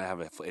does not I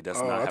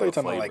thought have you a were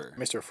talking about like flavor.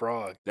 Mr.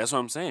 Frog. That's what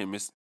I'm saying.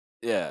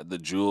 Yeah, the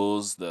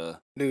jewels,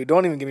 Dude,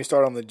 don't even get me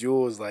started on the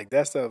jewels. Like,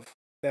 that stuff.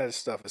 That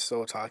stuff is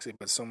so toxic.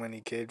 But so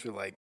many kids were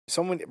like,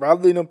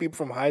 probably know people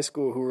from high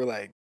school who were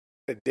like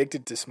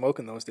addicted to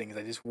smoking those things.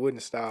 They just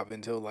wouldn't stop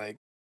until, like,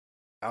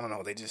 I don't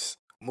know. They just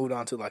moved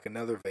on to like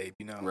another vape.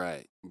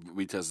 right,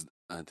 because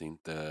I think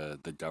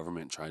the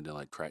government tried to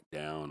like crack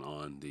down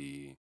on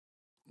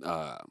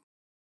uh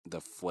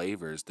the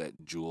flavors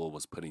that Juul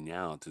was putting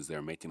out, is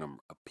they're making them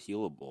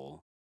appealable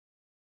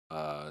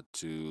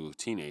to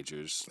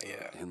teenagers,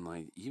 Yeah. and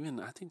like even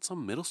I think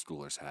some middle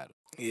schoolers had it.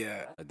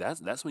 Yeah. Like,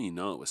 that's when you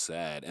know it was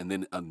sad. And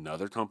then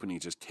another company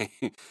just came.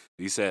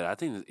 He said, I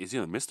think it's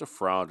either Mr.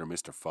 Fraud or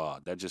Mr.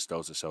 Fod. That just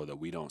goes to show that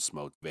we don't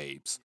smoke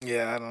vapes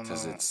Yeah, I don't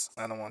because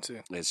know. I don't want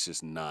to. it's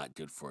just not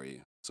good for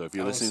you. So if I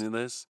you're was listening to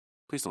this,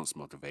 please don't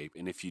smoke a vape.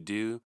 And if you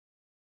do,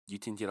 you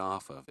can get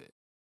off of it.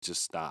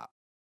 Just stop.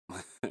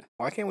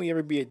 Why can't we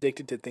ever be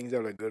addicted to things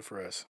that are good for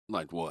us?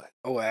 Like what?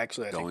 Oh,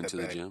 actually, I take Going that to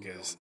the back gym?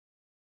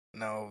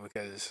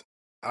 because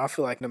I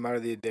feel like no matter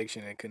the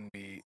addiction,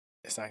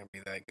 it's not gonna be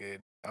that good.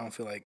 I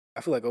feel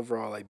like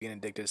overall, like, being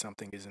addicted to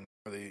something isn't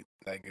really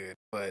that good.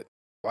 But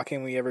why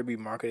can't we ever be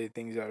marketed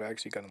things that are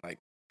actually gonna like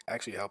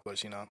actually help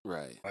us?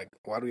 Right. Like,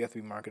 why do we have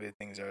to be marketed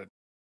things that are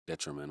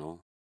Detrimental.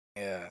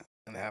 yeah,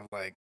 and have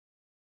like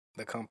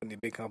big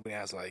company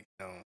has like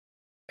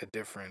a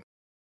different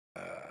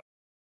uh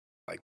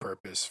like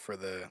purpose for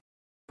the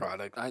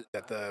product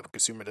that the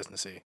consumer doesn't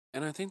see.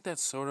 And I think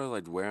that's sort of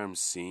like where I'm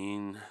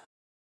seeing,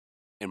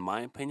 in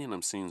my opinion,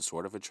 I'm seeing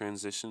sort of a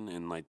transition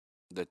in like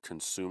the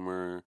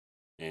consumer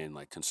and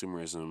like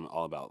consumerism,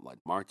 all about like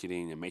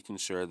marketing and making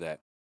sure that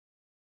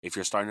if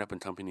you're starting up a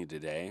company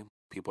today,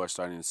 people are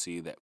starting to see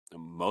that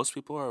most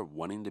people are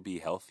wanting to be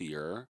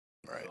healthier.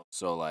 Right.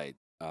 So like,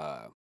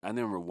 I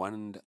remember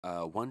one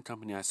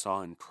company I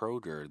saw in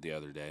Kroger the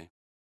other day.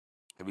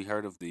 Have you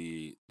heard of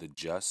the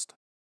Just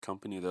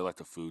company? They're like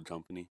a food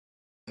company.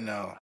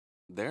 No.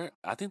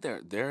 I think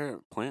they're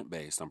plant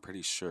based. I'm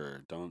pretty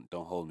sure. Don't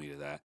hold me to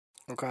that.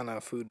 What kind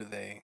of food do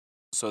they?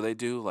 So they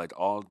do like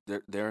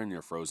they're in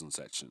your frozen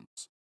sections.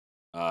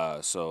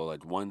 So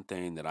like one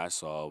thing that I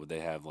saw, they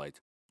have like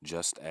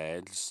Just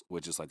Eggs,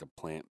 which is like a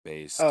plant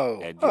based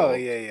egg Oh yolk.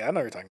 yeah. I know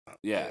what you're talking about.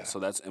 Yeah. So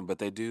but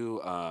they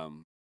do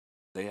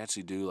they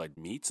actually do like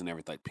meats and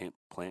everything, like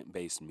plant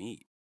based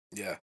meat.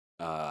 Yeah.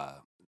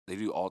 They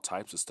do all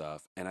types of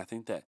stuff, and I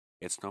think that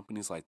it's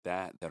companies like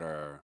that that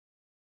are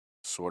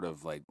sort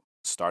of like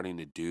starting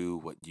to do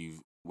what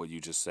you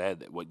just said.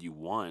 That what you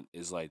want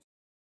is like,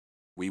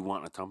 we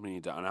want a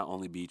company to not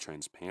only be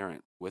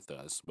transparent with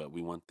us, but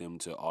we want them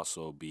to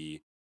also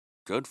be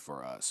good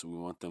for us. We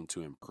want them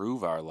to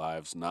improve our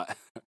lives, not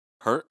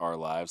hurt our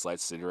lives, like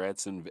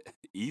cigarettes and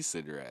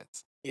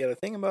e-cigarettes. Yeah. The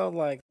thing about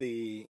like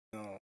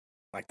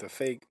like the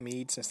fake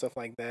meats and stuff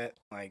like that,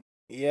 like,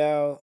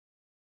 yeah,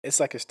 it's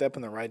like a step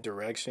in the right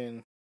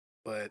direction,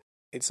 but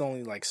it's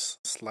only like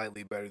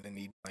slightly better than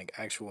eating like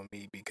actual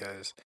meat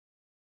because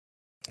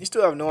you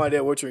still have no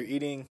idea what you're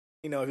eating.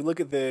 If you look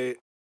at the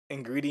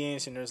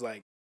ingredients and there's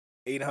like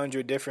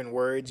 800 different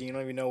words, you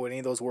don't even know what any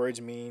of those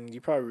words mean.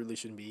 You probably really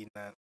shouldn't be eating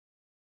that.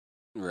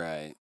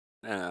 Right.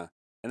 Yeah.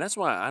 And that's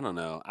why I don't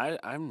know.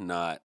 I'm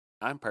not.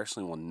 I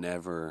personally will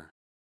never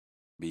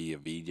be a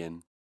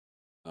vegan.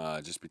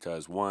 Just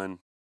because one,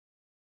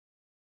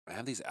 I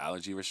have these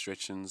allergy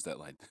restrictions that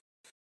like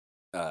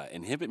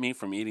inhibit me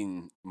from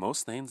eating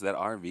most things that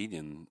are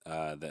vegan.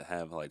 That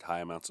have like high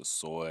amounts of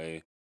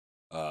soy.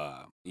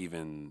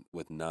 Even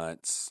with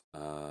nuts.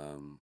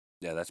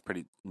 Yeah, that's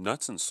pretty.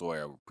 Nuts and soy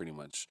are pretty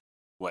much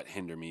what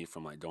hinder me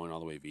from like going all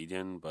the way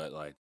vegan. But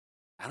like,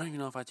 I don't even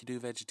know if I could do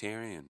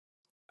vegetarian.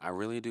 I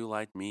really do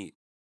like meat,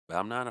 but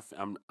I'm not a.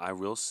 I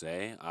will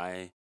say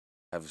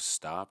have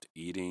stopped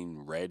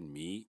eating red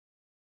meat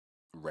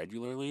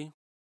regularly,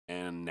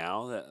 and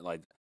now that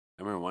like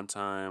I remember one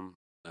time,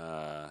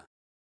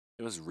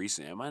 it was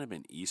recent. It might have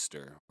been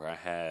Easter where I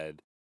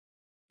had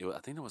I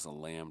think it was a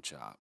lamb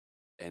chop,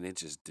 and it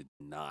just did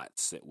not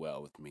sit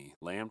well with me.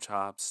 Lamb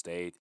chop,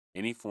 steak,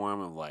 any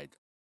form of like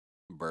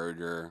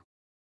burger,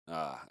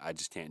 I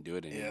just can't do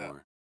it Yeah,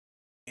 anymore.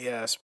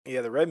 yeah.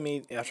 The red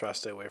meat, I try to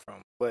stay away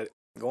from. But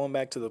going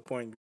back to the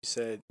point you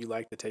said you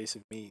like the taste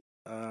of meat.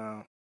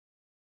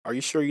 Are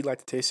you sure you like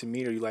the taste of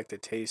meat, or you like the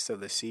taste of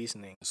the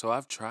seasoning? So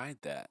I've tried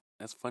that.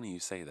 That's funny you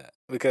say that.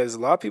 Because a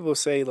lot of people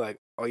say like,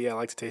 "Oh yeah, I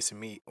like the taste of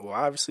meat." Well,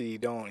 obviously you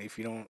don't if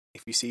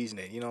you season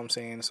it. You know what I'm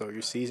saying? So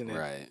you're seasoning it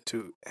Right.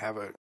 to have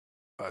a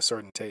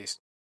certain taste.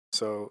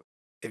 So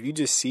if you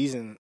just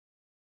season,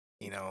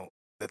 you know,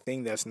 the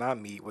thing that's not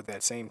meat with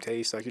that same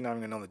taste, like you're not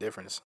even gonna know the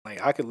difference.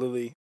 Like I could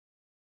literally,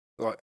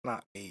 well,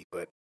 not me,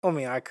 but I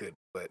mean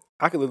but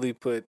I could literally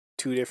put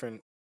two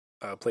different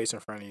plates in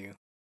front of you,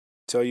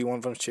 tell you one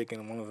of them's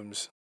chicken and one of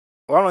them's.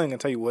 Well, I'm not even gonna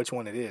tell you which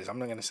one it is. I'm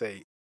not gonna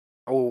say,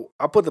 oh,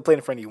 I'll put the plate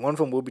in front of you. One of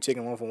them will be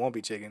chicken, one of them won't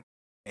be chicken,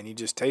 and you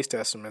just taste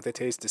test them. If they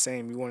taste the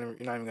same, you're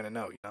not even gonna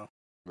know. You know.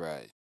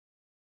 Right.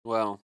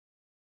 Well,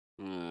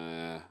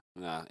 nah.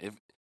 If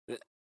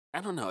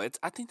I don't know,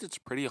 I think it's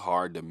pretty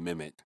hard to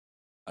mimic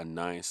a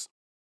nice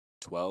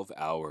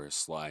 12-hour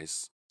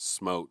slice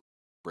smoked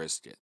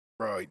brisket.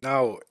 Bro,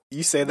 no,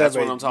 you say that, That's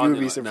what I'm but you would talking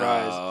be about.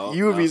 surprised. No,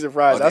 You would no. be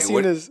surprised. I've Okay, seen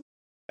what? this.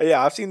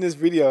 Yeah, I've seen this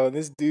video, and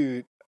this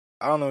dude.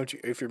 I don't know if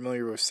you're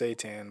familiar with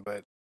seitan,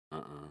 but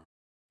Uh-uh.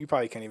 you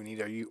probably can't even eat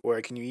it.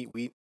 Or can you eat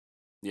wheat?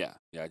 Yeah,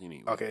 I can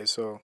eat wheat. Okay,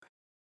 so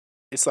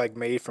it's like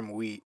made from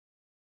wheat.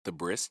 The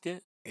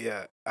brisket?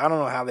 Yeah, I don't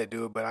know how they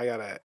do it, but I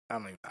don't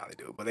even know how they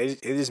do it, but they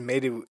just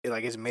made it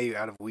like it's made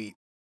out of wheat,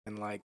 and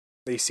like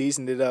they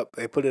seasoned it up.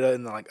 They put it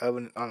in the like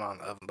oven, not in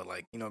the oven, but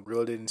like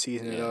grilled it and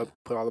seasoned it Yeah. up.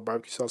 Put all the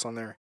barbecue sauce on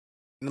there,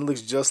 and it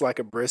looks just like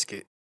a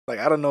brisket. Like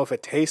I don't know if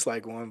it tastes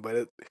like one,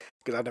 but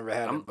because I never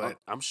had it, but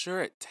I'm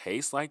sure it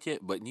tastes like it,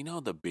 but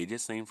the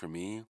biggest thing for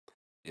me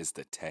is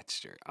the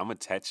texture. I'm a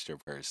texture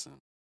person.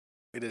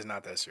 it is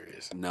not that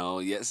serious. No,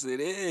 yes it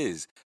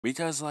is.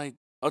 Because like,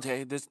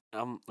 okay, this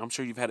I'm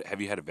sure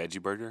have you had a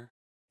veggie burger?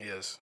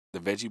 Yes, The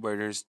veggie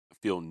burgers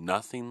feel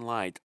nothing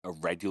like a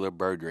regular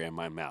burger in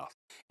my mouth.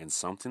 And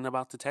something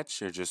about the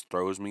texture just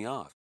throws me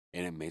off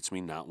and it makes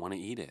me not want to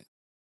eat it.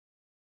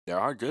 There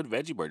are good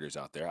veggie burgers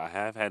out there. I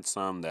have had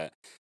some that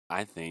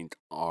I think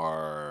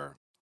are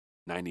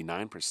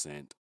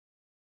 99%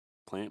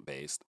 plant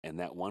based, and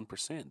that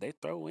 1% they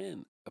throw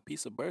in a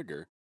piece of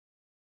burger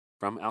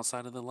from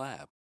outside of the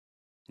lab.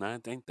 And I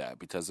think that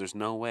because there's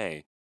no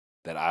way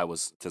that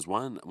because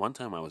one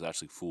time I was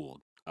actually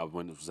fooled. I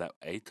was at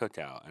a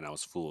cookout and I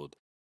was fooled.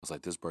 I was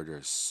like, this burger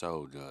is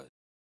so good.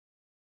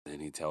 Then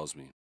he tells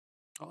me,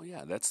 oh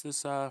yeah, that's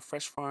this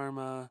Fresh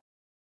Farm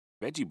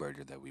veggie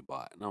burger that we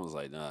bought. And I was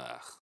like,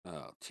 ugh,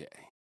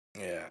 okay.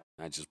 yeah,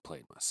 I just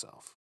played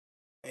myself.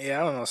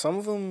 yeah. I don't know. Some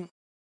of them,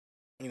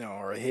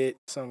 are a hit.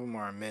 Some of them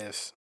are a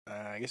miss.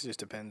 I guess it just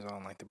depends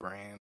on like the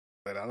brand,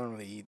 but I don't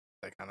really eat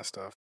that kind of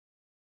stuff.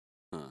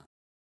 Huh.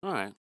 All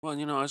right.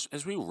 Well,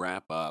 as we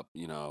wrap up,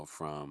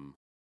 from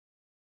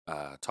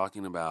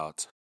talking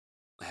about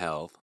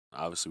health,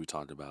 obviously we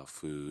talked about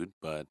food,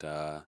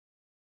 but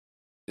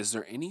is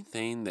there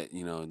anything that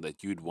that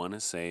you'd want to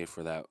say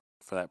for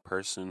that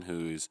person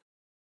who's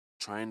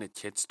trying to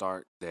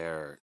kickstart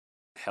their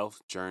health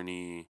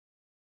journey,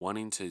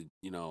 wanting to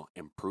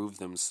improve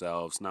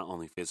themselves not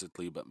only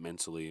physically but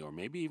mentally or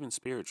maybe even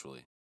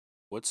spiritually?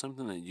 What's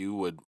something that you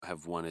would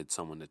have wanted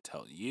someone to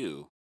tell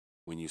you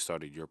when you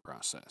started your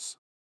process?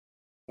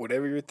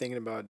 Whatever you're thinking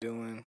about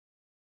doing,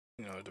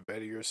 to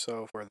better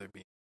yourself, whether it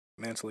be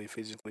mentally,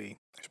 physically,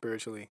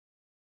 spiritually,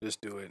 just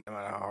do it, no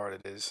matter how hard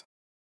it is.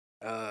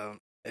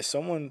 If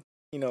someone,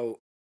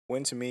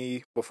 went to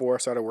me before I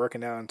started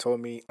working out and told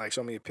me, like,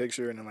 show me a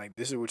picture and then, like,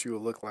 this is what you will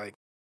look like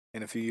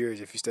in a few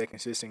years if you stay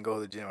consistent, go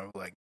to the gym, I'm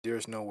like,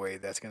 there's no way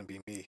that's going to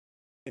be me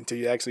until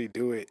you actually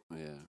do it.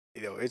 Yeah.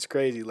 It's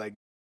crazy. Like,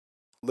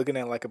 looking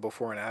at, like, a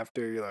before and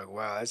after, you're like,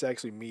 wow, that's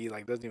actually me.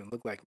 Like, doesn't even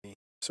look like me.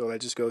 So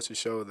that just goes to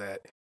show that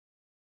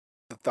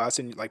the thoughts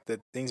and like the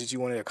things that you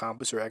want to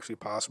accomplish are actually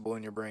possible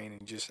in your brain, and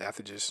you just have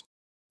to just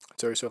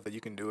tell yourself that you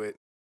can do it.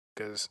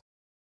 Because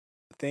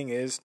the thing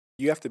is,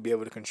 you have to be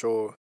able to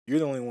control. You're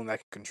the only one that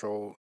can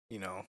control,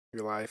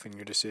 your life and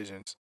your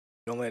decisions.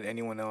 Don't let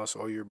anyone else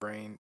or your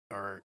brain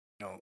or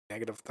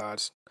negative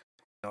thoughts,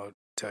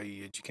 tell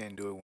you that you can't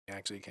do it when you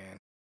actually can.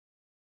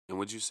 And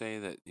would you say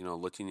that,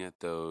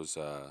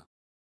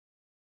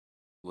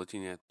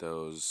 looking at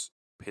those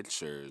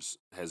pictures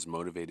has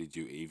motivated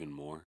you even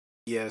more?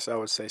 Yes, I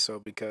would say so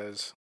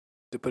because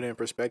to put it in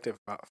perspective,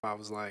 if I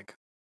was like,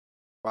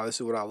 wow, this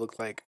is what I look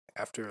like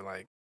after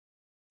like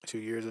 2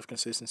 years of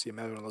consistency.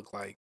 Imagine what it look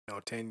like,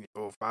 10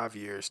 or 5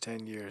 years,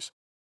 10 years,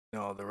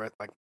 the rest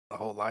like a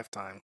whole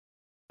lifetime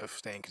of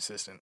staying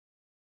consistent.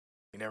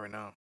 You never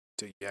know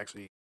until you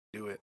actually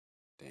do it.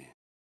 Damn.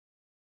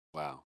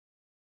 Wow.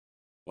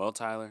 Well,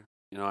 Tyler,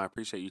 I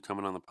appreciate you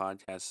coming on the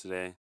podcast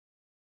today.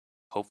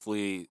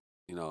 Hopefully,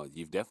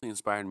 you've definitely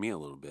inspired me a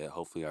little bit.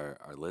 Hopefully, our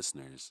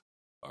listeners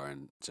are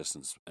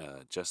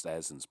just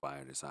as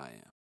inspired as I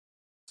am.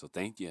 So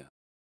thank you.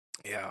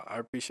 Yeah, I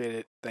appreciate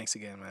it. Thanks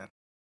again, man.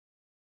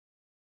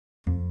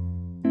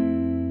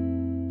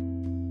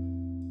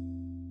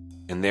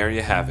 And there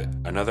you have it,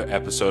 another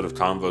episode of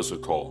Convos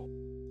with Cole.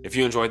 If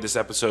you enjoyed this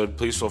episode,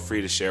 please feel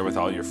free to share with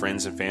all your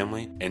friends and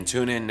family, and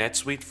tune in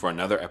next week for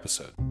another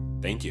episode.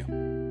 Thank you.